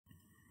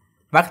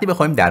وقتی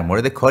بخوایم در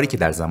مورد کاری که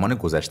در زمان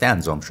گذشته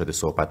انجام شده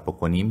صحبت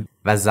بکنیم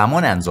و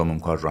زمان انجام اون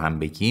کار رو هم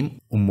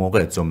بگیم، اون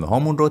موقع جمله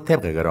هامون رو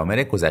طبق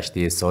گرامر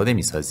گذشته ساده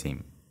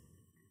میسازیم.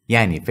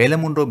 یعنی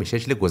فعلمون رو به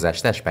شکل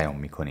گذشتهش بیان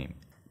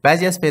میکنیم.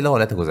 بعضی از فعل‌ها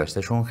حالت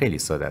گذشتهشون خیلی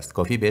ساده است،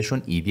 کافی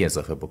بهشون ایدی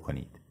اضافه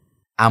بکنید.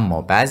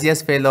 اما بعضی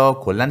از فعل‌ها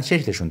کلاً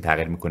شکلشون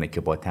تغییر میکنه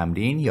که با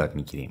تمرین یاد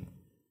میگیریم.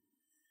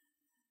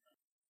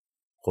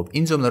 خب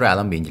این جمله رو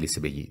الان به انگلیسی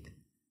بگید.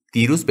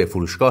 دیروز به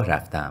فروشگاه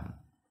رفتم.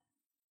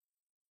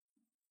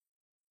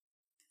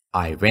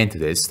 I went to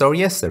the store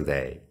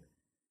yesterday.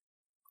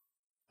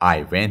 I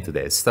went to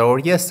the store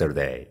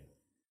yesterday.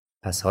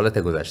 پس حالت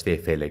گذشته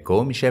فعل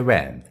go میشه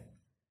went.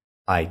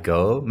 I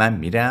go من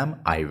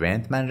میرم. I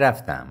went من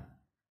رفتم.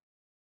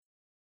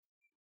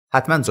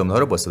 حتما جمله ها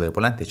رو با صدای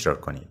بلند تکرار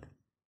کنید.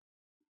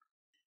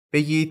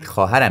 بگید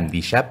خواهرم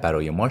دیشب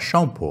برای ما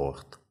شام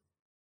پخت.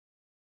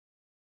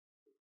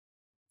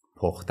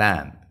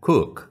 پختن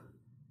cook.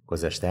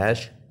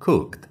 گذشتهش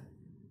cooked.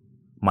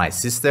 My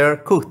sister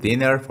cooked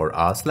dinner for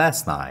us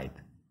last night.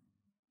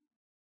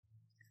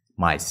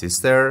 My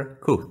sister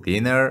cooked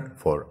dinner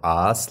for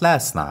us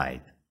last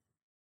night.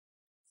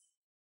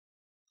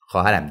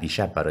 خواهرم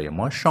دیشب برای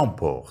ما شام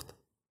پخت.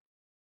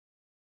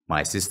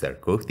 My sister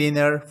cooked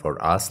dinner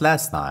for us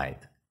last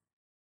night.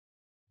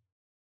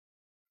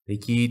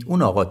 بگید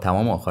اون آقا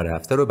تمام آخر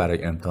هفته رو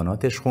برای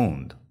امتحاناتش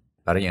خوند.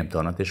 برای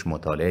امتحاناتش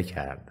مطالعه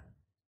کرد.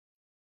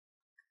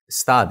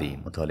 Study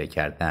مطالعه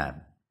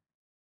کردن.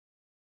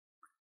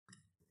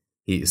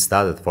 He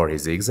studied for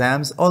his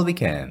exams all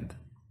weekend.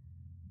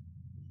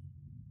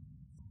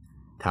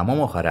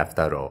 تمام آخر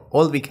هفته رو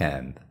all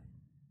weekend.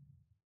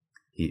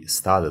 He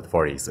studied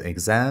for his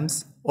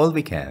exams all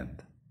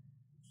weekend.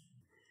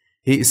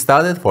 He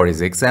studied for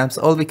his exams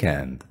all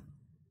weekend.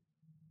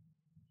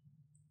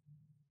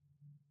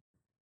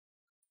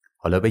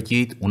 حالا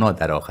بگید اونا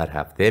در آخر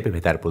هفته به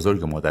پدر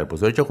بزرگ و مادر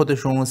بزرگ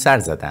خودشون سر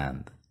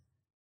زدند.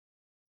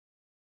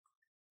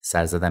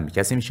 سر زدن به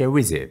کسی میشه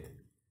visit.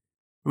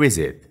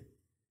 Visit.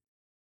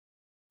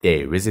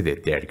 They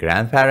visited their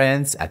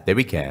grandparents at the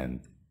weekend.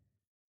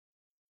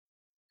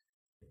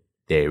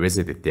 They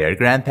visited their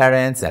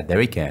grandparents at the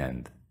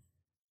weekend.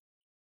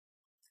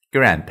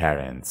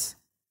 Grandparents.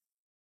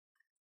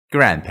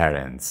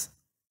 Grandparents.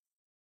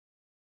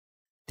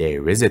 They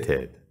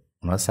visited.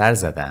 اونا سر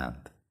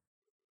زدند.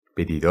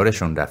 به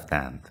دیدارشون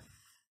رفتند.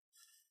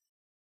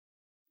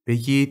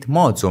 بگید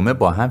ما جمعه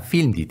با هم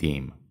فیلم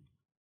دیدیم.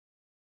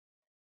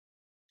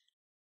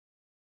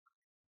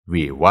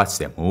 We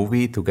watched a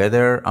movie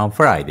together on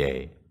Friday.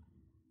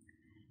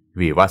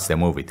 We watched a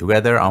movie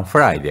together on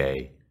Friday.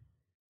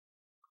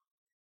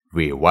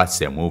 We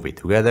watched a movie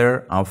together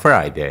on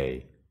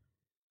Friday.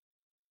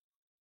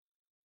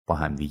 با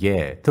هم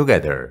دیگه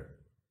together.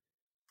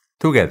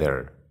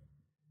 Together.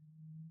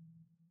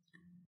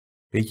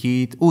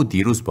 بگید او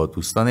دیروز با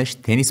دوستانش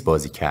تنیس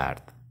بازی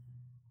کرد.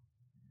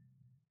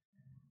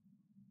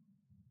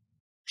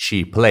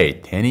 She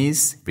played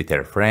tennis with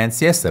her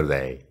friends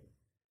yesterday.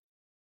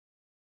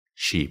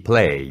 She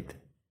played.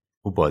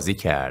 او بازی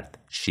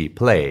کرد. She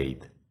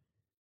played.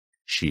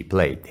 She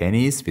played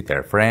tennis with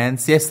her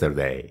friends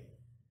yesterday.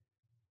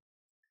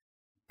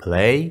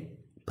 Play,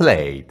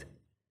 played.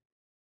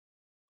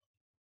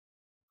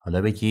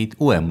 حالا بگید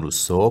او امروز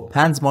صبح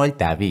 5 مایل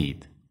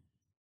دوید.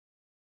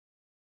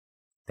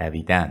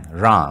 دویدن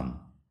run.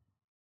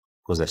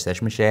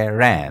 گذشتهش میشه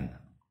ran.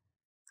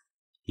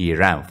 He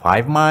ran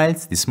 5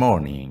 miles this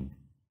morning.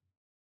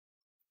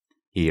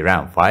 He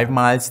ran 5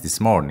 miles this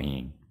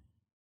morning.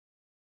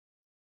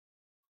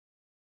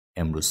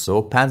 امروز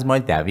صبح 5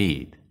 مایل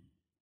دوید.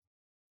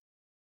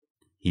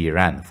 He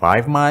ran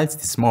 5 miles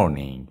this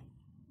morning.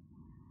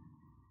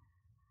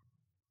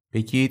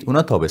 بگید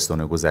اونا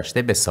تابستون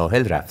گذشته به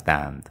ساحل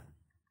رفتند.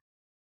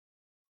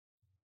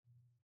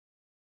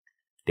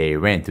 They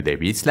went to the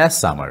beach last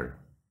summer.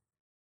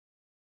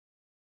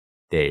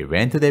 They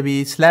went to the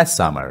beach last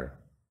summer.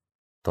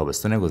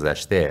 تابستون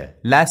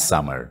گذشته last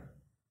summer.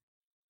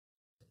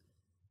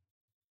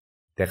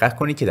 دقت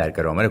کنید که در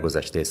گرامر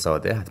گذشته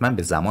ساده حتما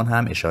به زمان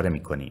هم اشاره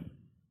می‌کنیم.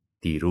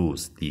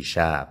 دیروز،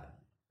 دیشب،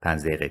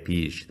 5 دقیقه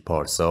پیش،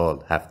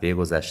 پارسال، هفته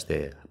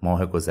گذشته،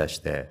 ماه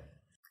گذشته.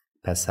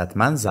 پس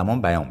حتما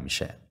زمان بیان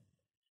میشه.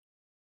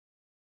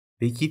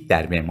 بگید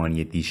در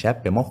مهمانی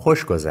دیشب به ما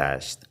خوش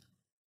گذشت.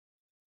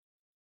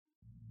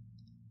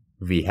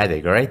 We had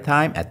a great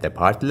time at the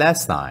party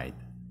last night.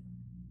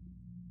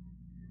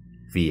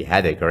 We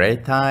had a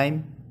great time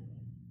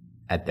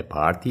at the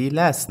party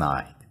last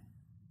night.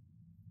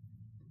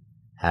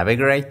 Have a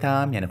great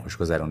time یعنی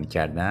خوشگذرانی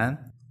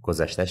کردن.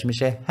 گذشتهش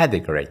میشه had a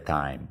great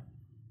time.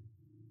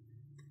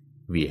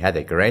 We had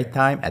a great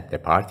time at the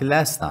party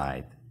last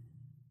night.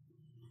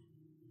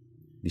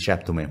 دیشب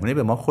تو مهمونی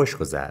به ما خوش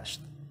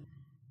گذشت.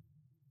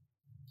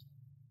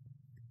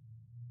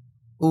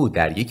 او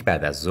در یک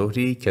بعد از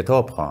ظهری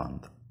کتاب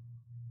خواند.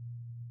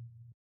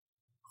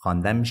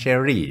 خواندن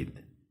میشه read.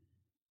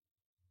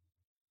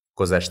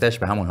 گذشتهش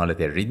به همون حالت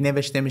read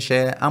نوشته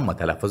میشه اما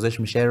تلفظش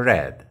میشه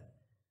read.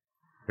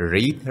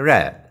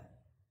 Read.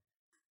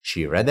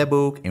 She read a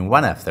book in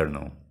one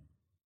afternoon.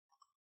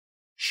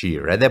 She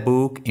read a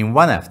book in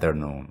one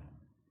afternoon.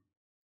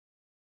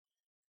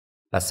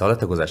 پس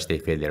حالت گذشته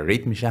فعل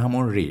read میشه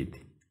همون read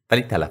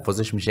ولی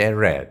تلفظش میشه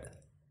read.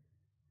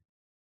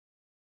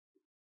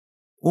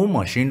 او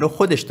ماشین رو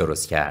خودش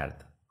درست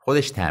کرد.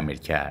 خودش تعمیر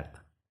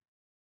کرد.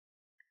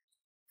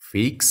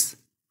 Fix,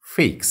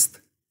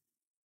 fixed.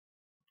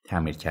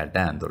 تعمیر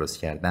کردن، درست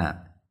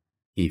کردن.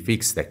 He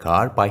fixed the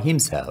car by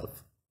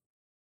himself.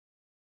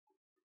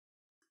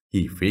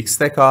 He fixed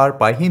the car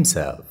by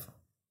himself.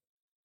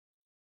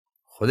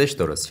 خودش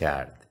درست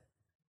کرد.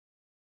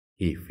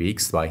 He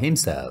fixed by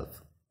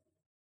himself.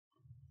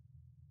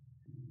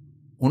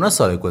 اونا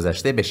سال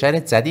گذشته به شهر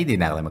جدیدی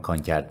نقل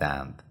مکان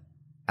کردند.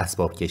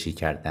 اسباب کشی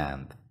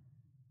کردند.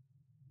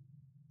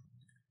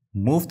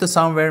 Move to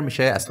somewhere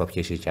میشه اسباب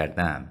کشی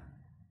کردن.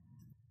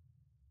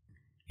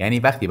 یعنی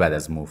وقتی بعد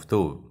از move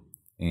to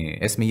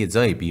اسم یه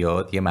جایی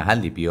بیاد، یه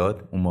محلی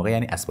بیاد، اون موقع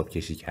یعنی اسباب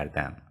کشی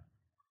کردن.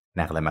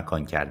 نقل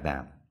مکان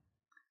کردن.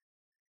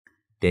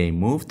 They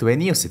moved to a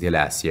new city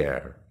last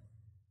year.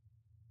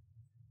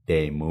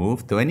 They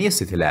moved to a new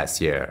city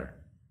last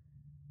year.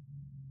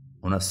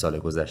 اونا سال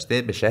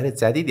گذشته به شهر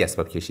جدیدی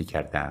اسباب کشی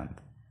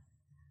کردند.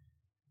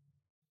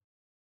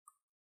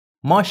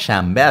 ما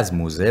شنبه از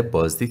موزه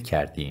بازدید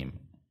کردیم.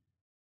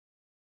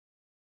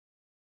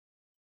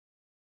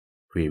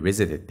 We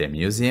visited the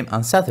museum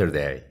on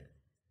Saturday.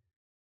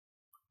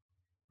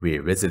 We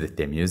visited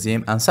the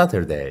museum on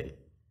Saturday.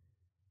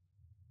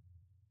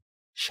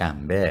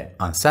 شنبه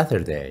on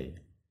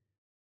Saturday.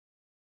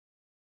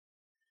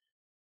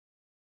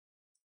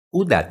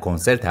 او در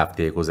کنسرت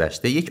هفته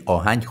گذشته یک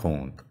آهنگ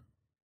خوند.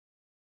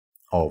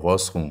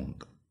 آواز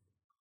خوند.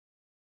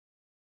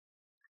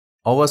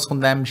 آواز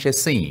خوندن میشه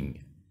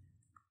sing.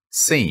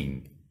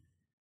 Sing.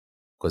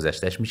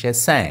 گذشتهش میشه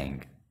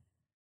sang.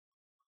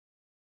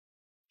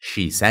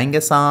 She sang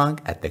a song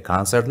at the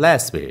concert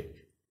last week.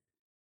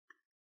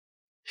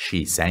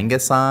 She sang a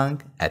song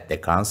at the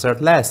concert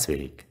last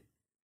week.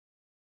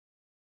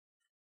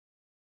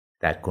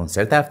 در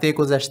کنسرت هفته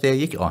گذشته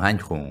یک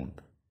آهنگ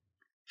خوند.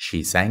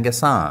 She sang a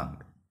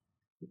song.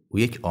 او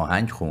یک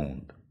آهنگ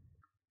خوند.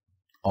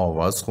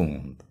 آواز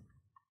خوند.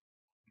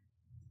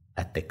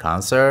 At the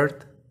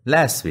concert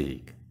last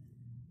week.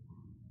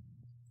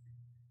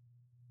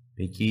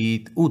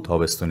 بگید او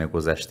تابستون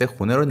گذشته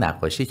خونه رو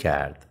نقاشی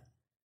کرد.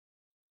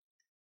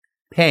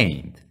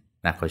 Paint.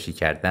 نقاشی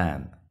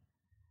کردن.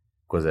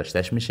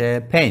 گذشتهش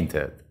میشه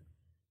painted.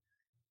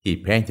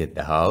 He painted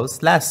the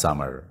house last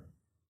summer.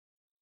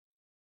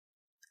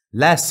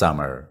 Last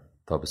summer.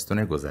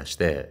 تابستون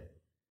گذشته.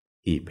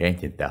 He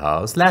painted the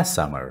house last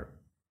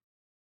summer.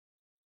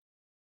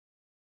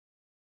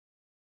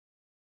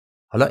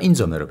 حالا این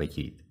جمله رو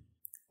بگید.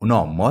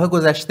 اونا ماه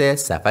گذشته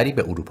سفری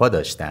به اروپا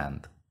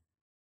داشتند.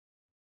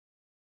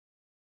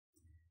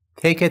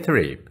 Take a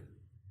trip.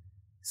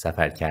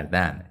 سفر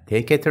کردن.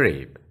 Take a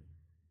trip.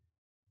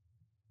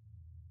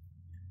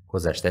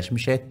 گذشتهش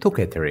میشه took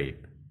a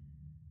trip.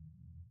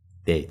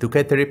 They took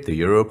a trip to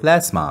Europe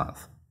last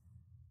month.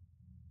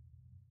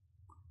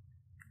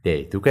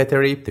 They took a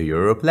trip to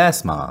Europe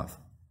last month.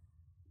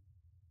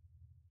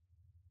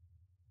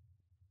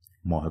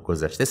 ماه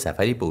گذشته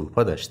سفری به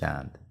اروپا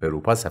داشتند. به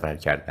اروپا سفر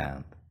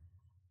کردند.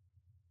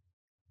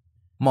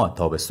 ما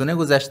تابستون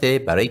گذشته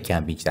برای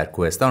کمپینگ در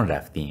کوهستان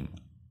رفتیم.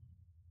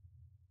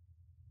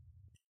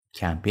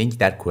 کمپینگ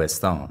در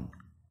کوهستان.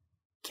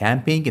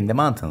 Camping in the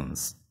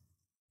mountains.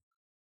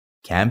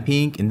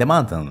 Camping in the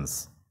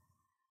mountains.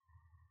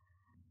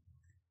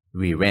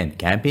 We went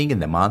camping in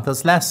the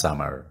mountains last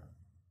summer.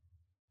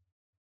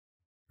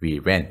 We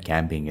went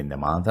camping in the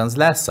mountains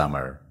last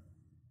summer.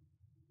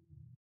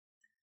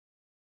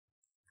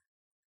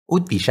 او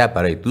دیشب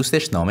برای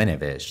دوستش نامه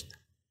نوشت.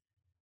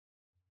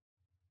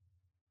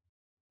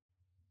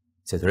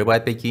 چطوری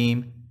باید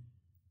بگیم؟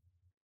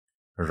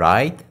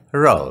 Write,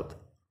 wrote.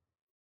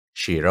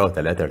 She wrote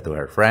a letter to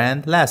her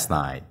friend last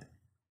night.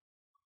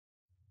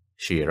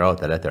 She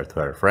wrote a letter to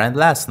her friend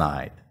last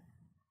night.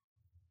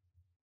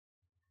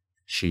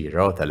 She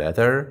wrote a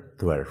letter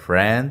to her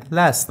friend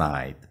last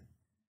night.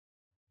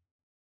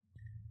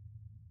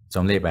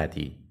 جمله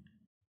بعدی.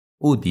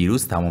 او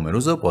دیروز تمام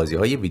روز و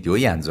بازی‌های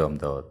ویدیویی انجام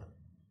داد.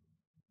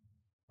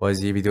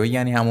 بازی ویدیویی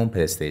یعنی همون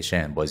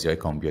پلی‌استیشن، بازی‌های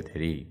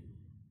کامپیوتری.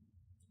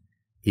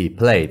 He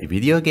played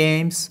video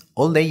games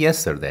all day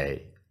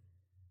yesterday.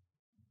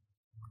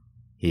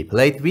 He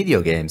played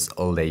video games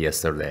all day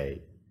yesterday.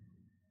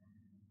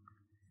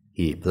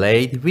 He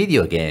played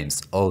video games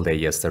all day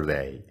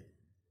yesterday.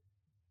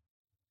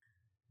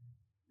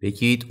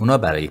 بگید اونا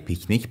برای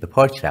پیکنیک به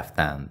پارک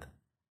رفتند.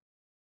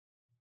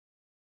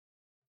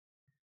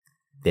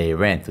 They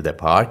went to the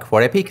park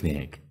for a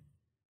picnic.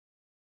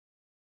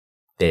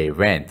 They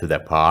went to the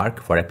park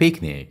for a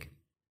picnic.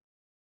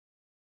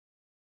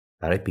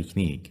 برای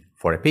پیکنیک.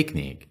 For a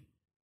picnic.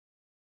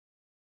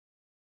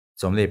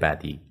 جمله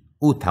بعدی.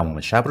 او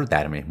تمام شب رو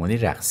در مهمانی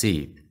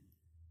رقصید.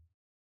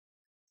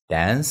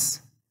 Dance.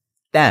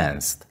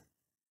 Danced.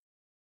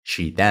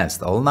 She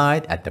danced all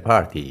night at the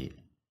party.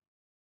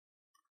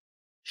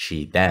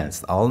 She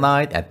danced all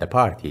night at the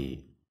party.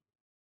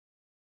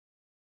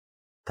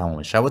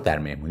 تمام شب و در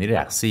مهمونی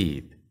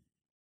رقصید.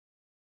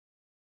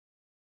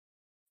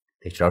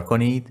 تکرار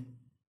کنید.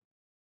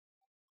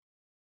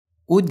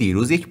 او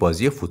دیروز یک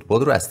بازی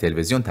فوتبال رو از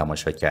تلویزیون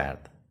تماشا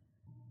کرد.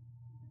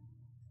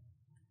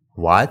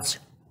 Watched.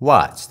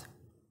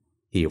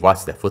 He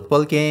watched the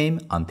football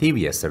game on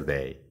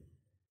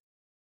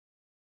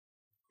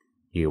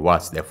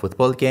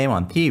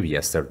TV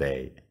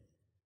yesterday.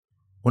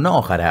 اونا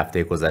آخر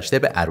هفته گذشته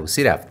به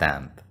عروسی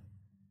رفتند.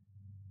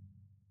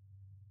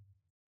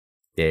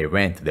 They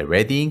went to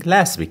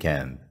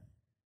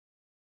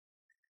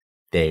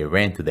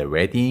the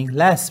wedding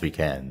last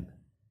weekend.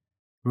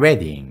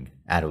 Wedding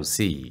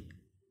عروسی.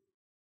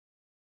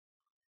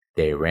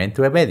 They went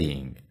to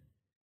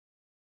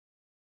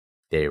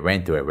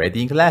a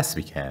wedding last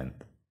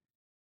weekend.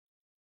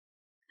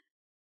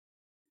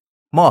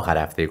 ما آخر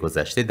هفته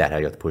گذشته در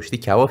حیاط پشتی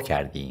کباب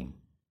کردیم.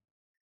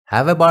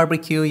 Have a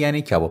barbecue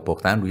یعنی کباب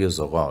پختن روی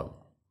زغال.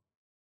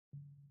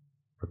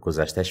 و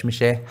گذشتهش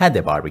میشه had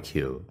a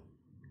barbecue.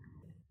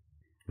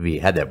 We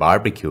had a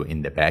barbecue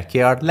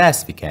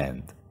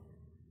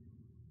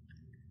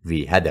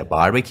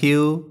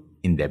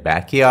in the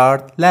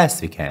backyard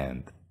last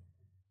weekend.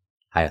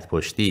 حیاط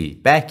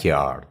پشتی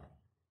backyard.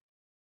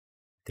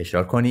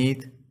 تکرار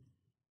کنید.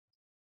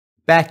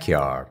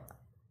 backyard.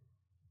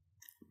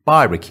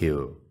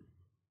 barbecue.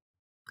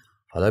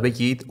 حالا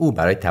بگید او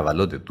برای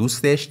تولد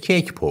دوستش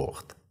کیک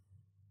پخت.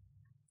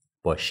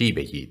 با she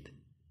بگید.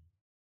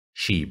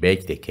 She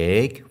baked a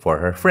cake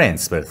for her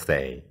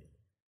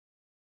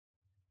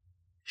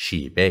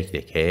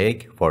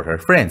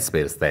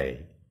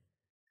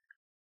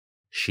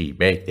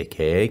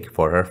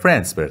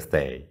friend's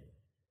birthday.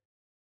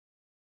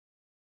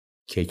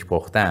 کیک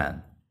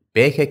پختن.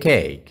 bake a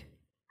cake.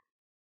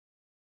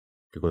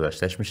 که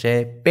گذاشتش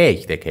میشه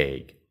baked a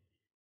cake.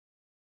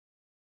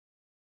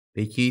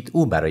 بگید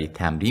او برای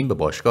تمرین به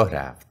باشگاه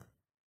رفت.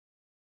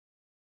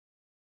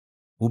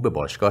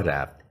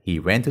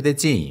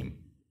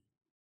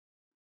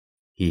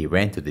 He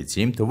went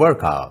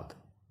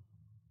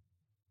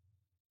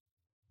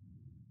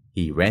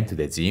to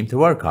the gym to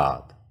work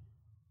out.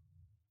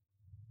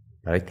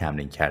 برای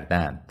تمرین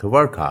کردن to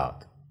work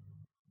out.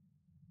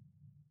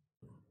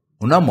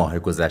 اونا ماه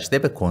گذشته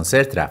به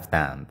کنسرت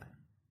رفتند.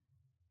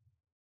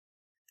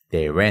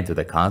 They went to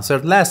the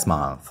concert last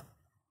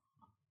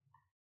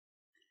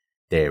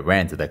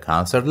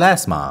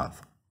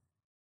month.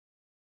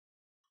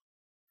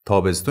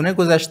 تابستون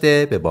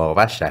گذشته به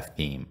باغ‌وحش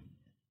رفتیم.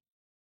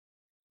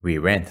 We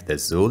went to the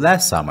zoo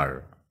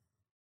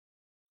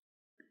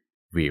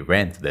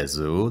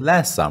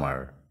last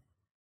summer.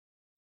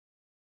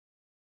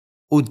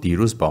 او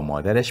دیروز با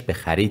مادرش به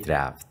خرید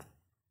رفت.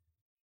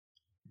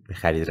 به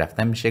خرید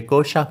رفتن میشه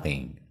go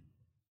shopping.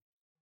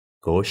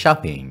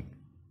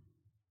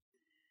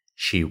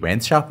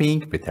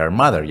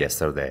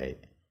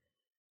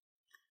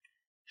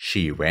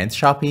 She went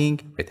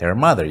shopping with her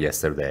mother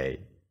yesterday.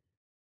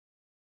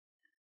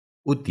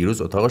 او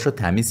دیروز اتاقش رو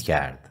تمیز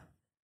کرد.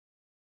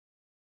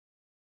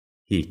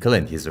 He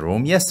cleaned his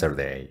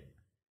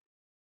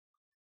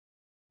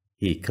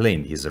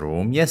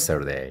room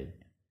yesterday.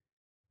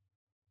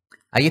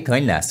 اگه تا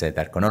این لحظه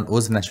در کانال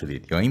عضو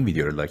نشدید یا این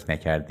ویدیو رو لایک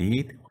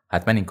نکردید،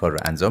 حتما این کار رو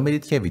انجام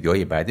بدید که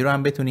ویدیوهای بعدی رو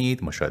هم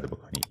بتونید مشاهده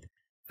بکنید.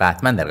 و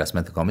حتما در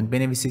قسمت کامنت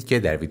بنویسید که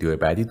در ویدیو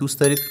بعدی دوست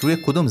دارید روی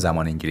کدوم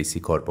زمان انگلیسی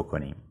کار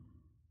بکنیم.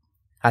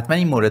 حتما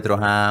این مورد رو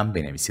هم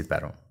بنویسید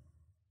برام.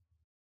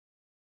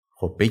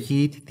 خب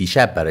بگید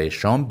دیشب برای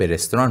شام به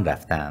رستوران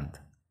رفتند.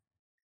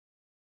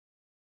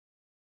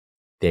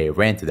 They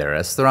went to the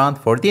restaurant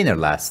for dinner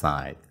last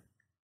night.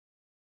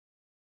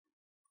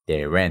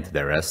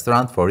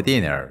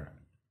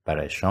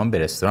 برای شام به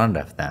رستوران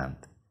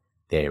رفتند.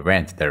 They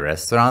went to the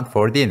restaurant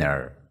for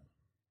dinner.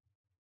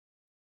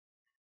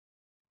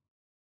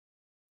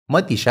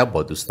 ما دیشب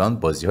با دوستان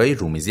بازی‌های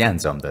رومیزی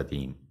انجام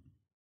دادیم.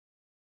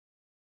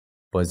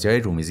 بازی‌های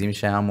رومیزی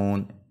میشه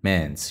همون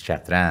منز،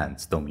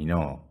 شطرنج،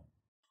 دومینو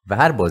و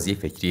هر بازی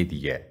فکری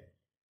دیگه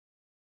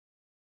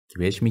که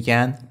بهش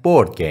میگن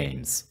board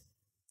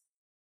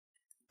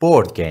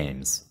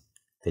games.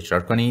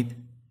 تکرار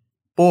کنید.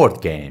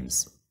 board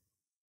games.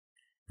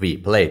 We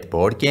played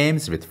board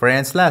games with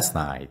friends last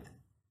night.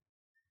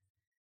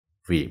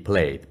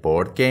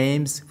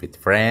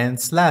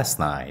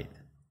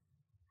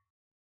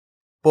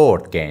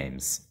 board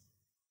games.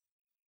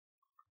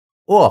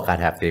 او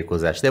آخر هفته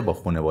گذشته با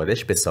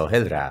خانواده‌اش به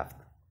ساحل رفت.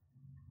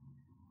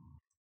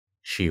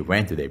 She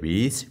went to the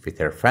beach with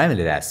her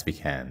family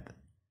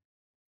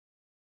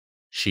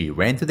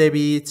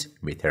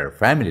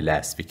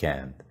last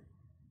weekend.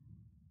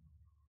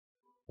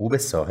 او به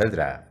ساحل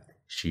رفت.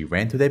 She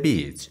went to the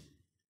beach.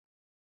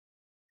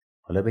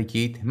 حالا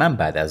بگید من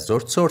بعد از ظهر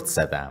چرت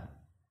زدم.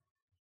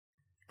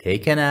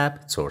 Take a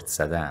nap چرت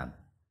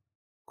زدن.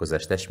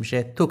 گذشتهش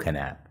میشه took a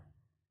nap.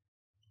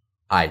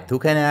 I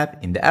took a nap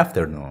in the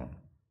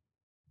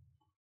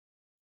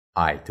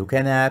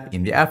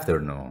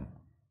afternoon.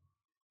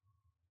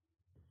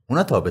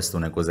 اونا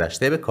تابستون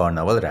گذشته به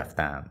کارناوال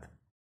رفتند.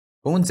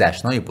 به اون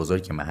جشنهای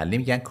بزرگ محلی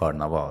میگن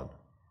کارناوال.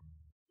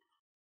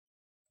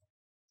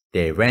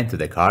 They went to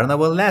the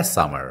carnival last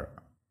summer.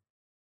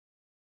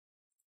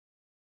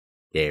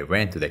 They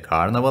went to the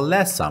carnival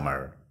last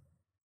summer.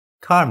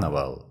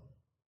 Carnival.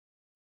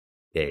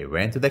 They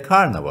went to the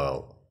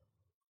carnival.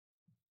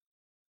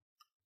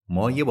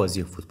 ما یه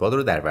بازی فوتبال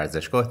رو در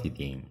ورزشگاه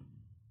دیدیم.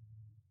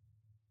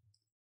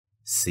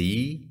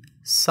 See,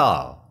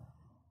 saw.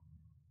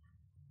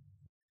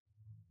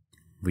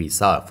 We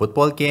saw a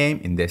football game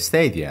in the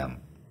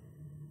stadium.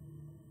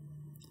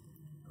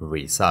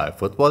 We saw a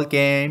football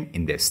game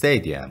in the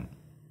stadium.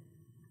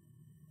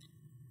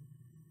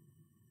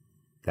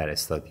 در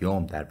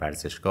استادیوم، در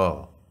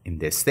ورزشگاه. In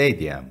the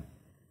stadium.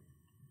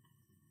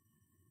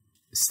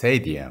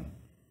 Stadium.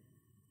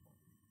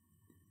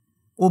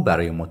 او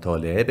برای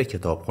مطالعه به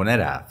کتابخانه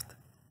رفت.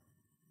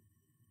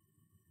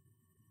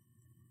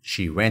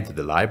 She went to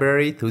the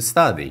library to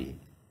study.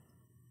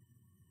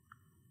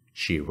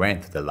 She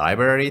went to the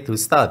library to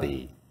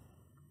study.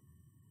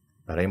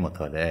 برای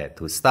مطالعه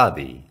to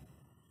study.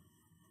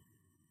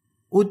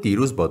 او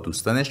دیروز با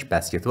دوستانش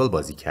بسکتبال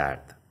بازی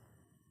کرد.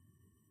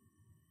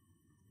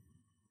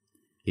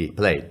 He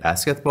played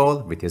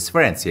basketball with his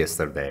friends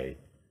yesterday.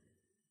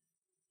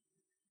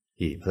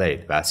 He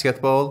played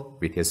basketball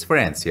with his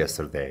friends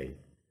yesterday.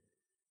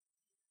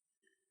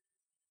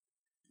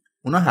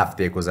 اونا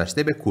هفته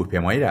گذشته به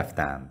کوهپیمایی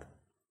رفتند.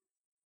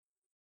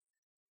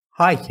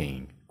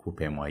 Hiking.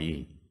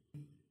 کوهپیمایی.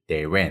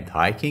 They went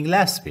hiking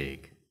last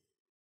week.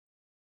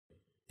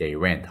 They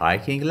went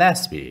hiking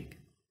last week.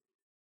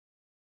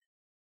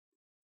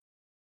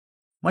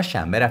 ما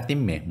شنبه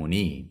رفتیم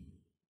مهمونی.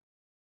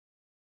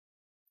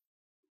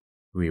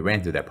 We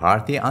went to the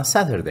party on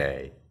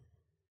Saturday.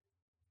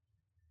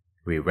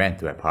 We went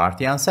to a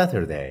party on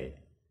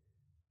Saturday.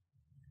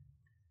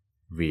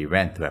 We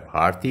went to a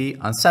party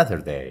on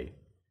Saturday.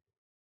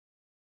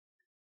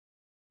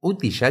 او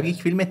دیشب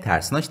یک فیلم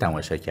ترسناک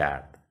تماشا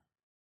کرد.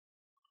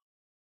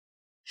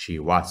 She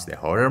watched the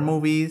horror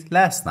movies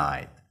last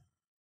night.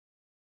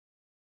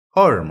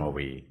 Horror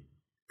movie.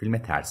 فیلم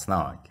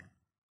ترسناک.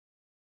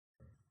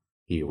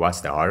 He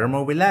watched the horror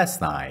movie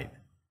last night.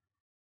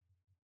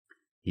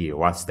 He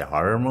watched the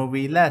horror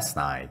movie last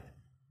night.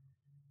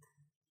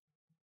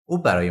 او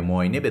برای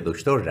معاینه به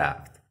دکتر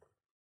رفت.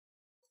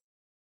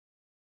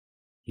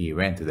 He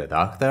went to the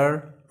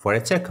doctor for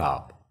a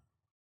checkup.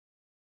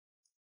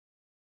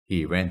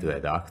 He went to the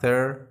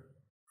doctor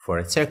for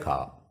a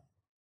checkup.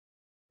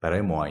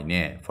 برای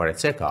معاینه for a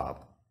checkup.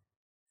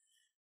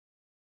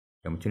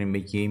 یا میتونیم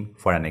بگیم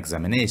for an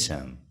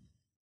examination.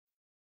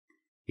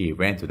 He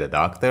went to the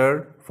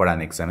doctor for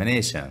an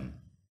examination.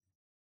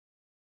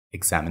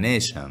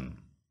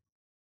 Examination.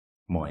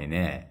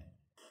 معاینه.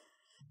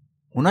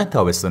 اونا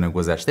تابستان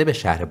گذشته به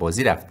شهر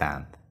بازی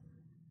رفتند.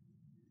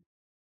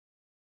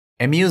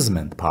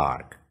 Amusement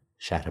park.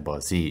 شهر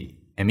بازی.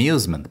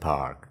 Amusement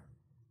park.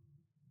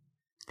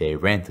 They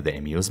went to the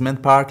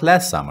amusement park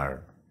last summer.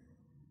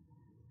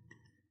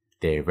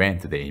 They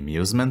went to the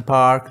amusement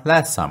park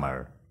last summer.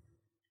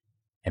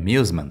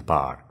 Amusement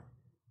park.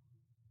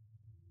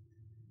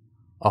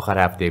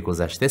 آخر هفته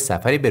گذشته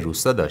سفری به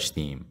روستا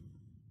داشتیم.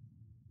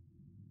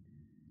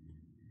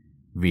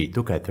 We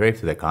took a trip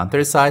to the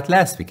countryside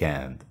last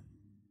weekend.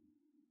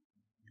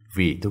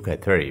 We took a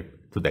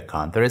trip to the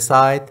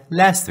countryside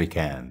last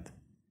weekend.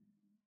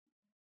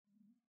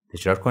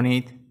 تکرار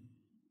کنید.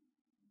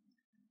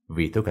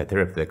 We took a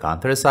trip to the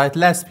countryside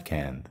last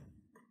weekend.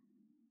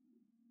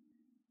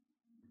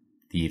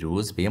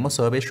 دیروز به یه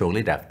مصاحبه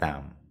شغلی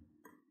رفتم.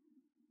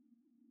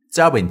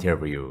 Job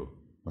interview.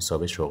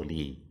 مصاحبه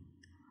شغلی.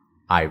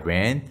 I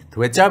went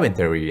to a job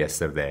interview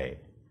yesterday.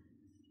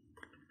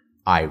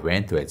 I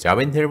went to a job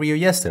interview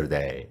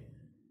yesterday.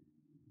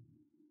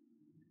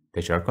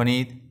 تکرار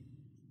کنید.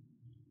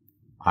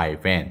 I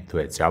went to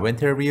a job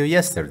interview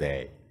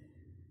yesterday.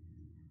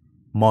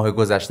 ماه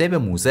گذشته به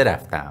موزه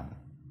رفتم.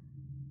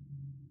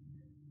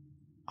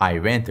 I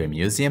went to a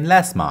museum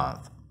last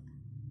month.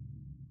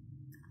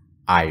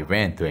 I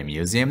went to a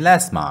museum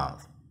last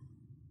month.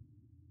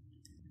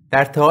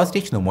 در تئاتر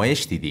یک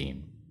نمایش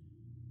دیدیم.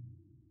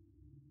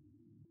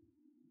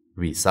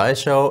 We saw a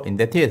show in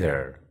the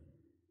theater.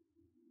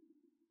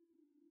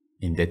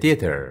 In the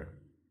theater.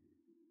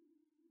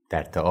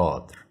 در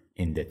تئاتر.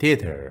 In the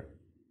theater.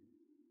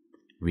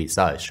 We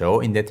saw a show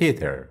in the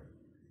theater.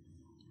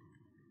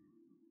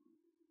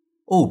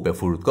 او به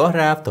فرودگاه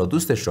رفت تا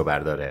دوستش رو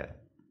برداره.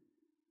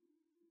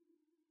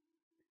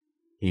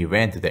 He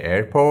went to the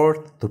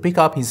airport to pick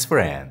up his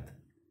friend.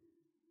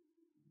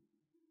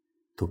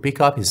 To pick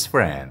up his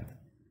friend.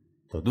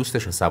 تا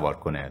دوستش رو سوار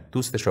کنه.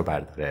 دوستش رو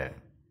برداره.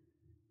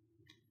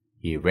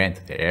 He went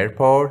to the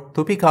airport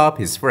to pick up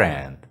his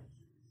friend.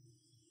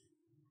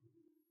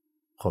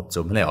 خب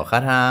جمله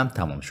آخر هم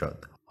تمام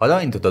شد. حالا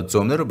این دوتا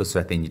جمله رو به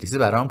صورت انگلیسی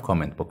برام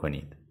کامنت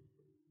بکنید.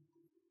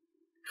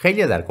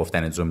 خیلی در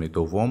گفتن جمله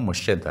دوم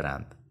مشکل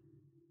دارند.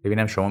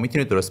 ببینم شما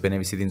میتونید درست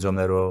بنویسید این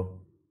جمله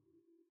رو.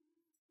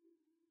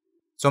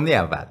 جمله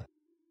اول.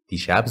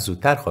 دیشب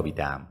زودتر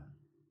خوابیدم.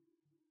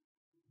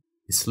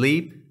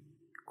 sleep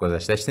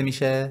گذشته‌اش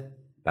میشه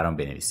برام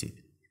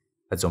بنویسید.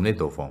 و جمله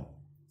دوم.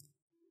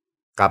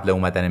 قبل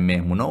اومدن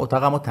مهمونا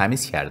اتاقمو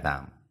تمیز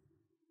کردم.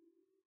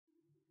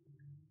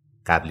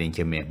 قبل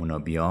اینکه مهمونا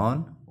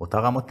بیان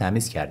اتاقمو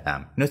تمیز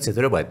کردم. اینو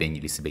چطوره باید به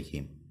انگلیسی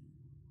بگیم؟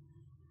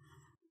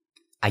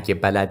 اگه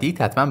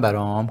بلدید حتما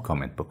برام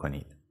کامنت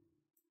بکنید.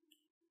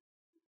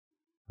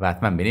 و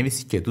حتما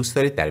بنویسید که دوست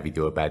دارید در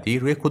ویدیو بعدی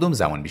روی کدوم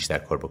زمان بیشتر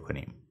کار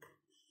بکنیم.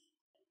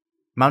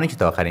 ممنون که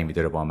تا آخر این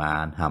ویدیو رو با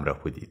من همراه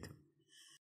بودید.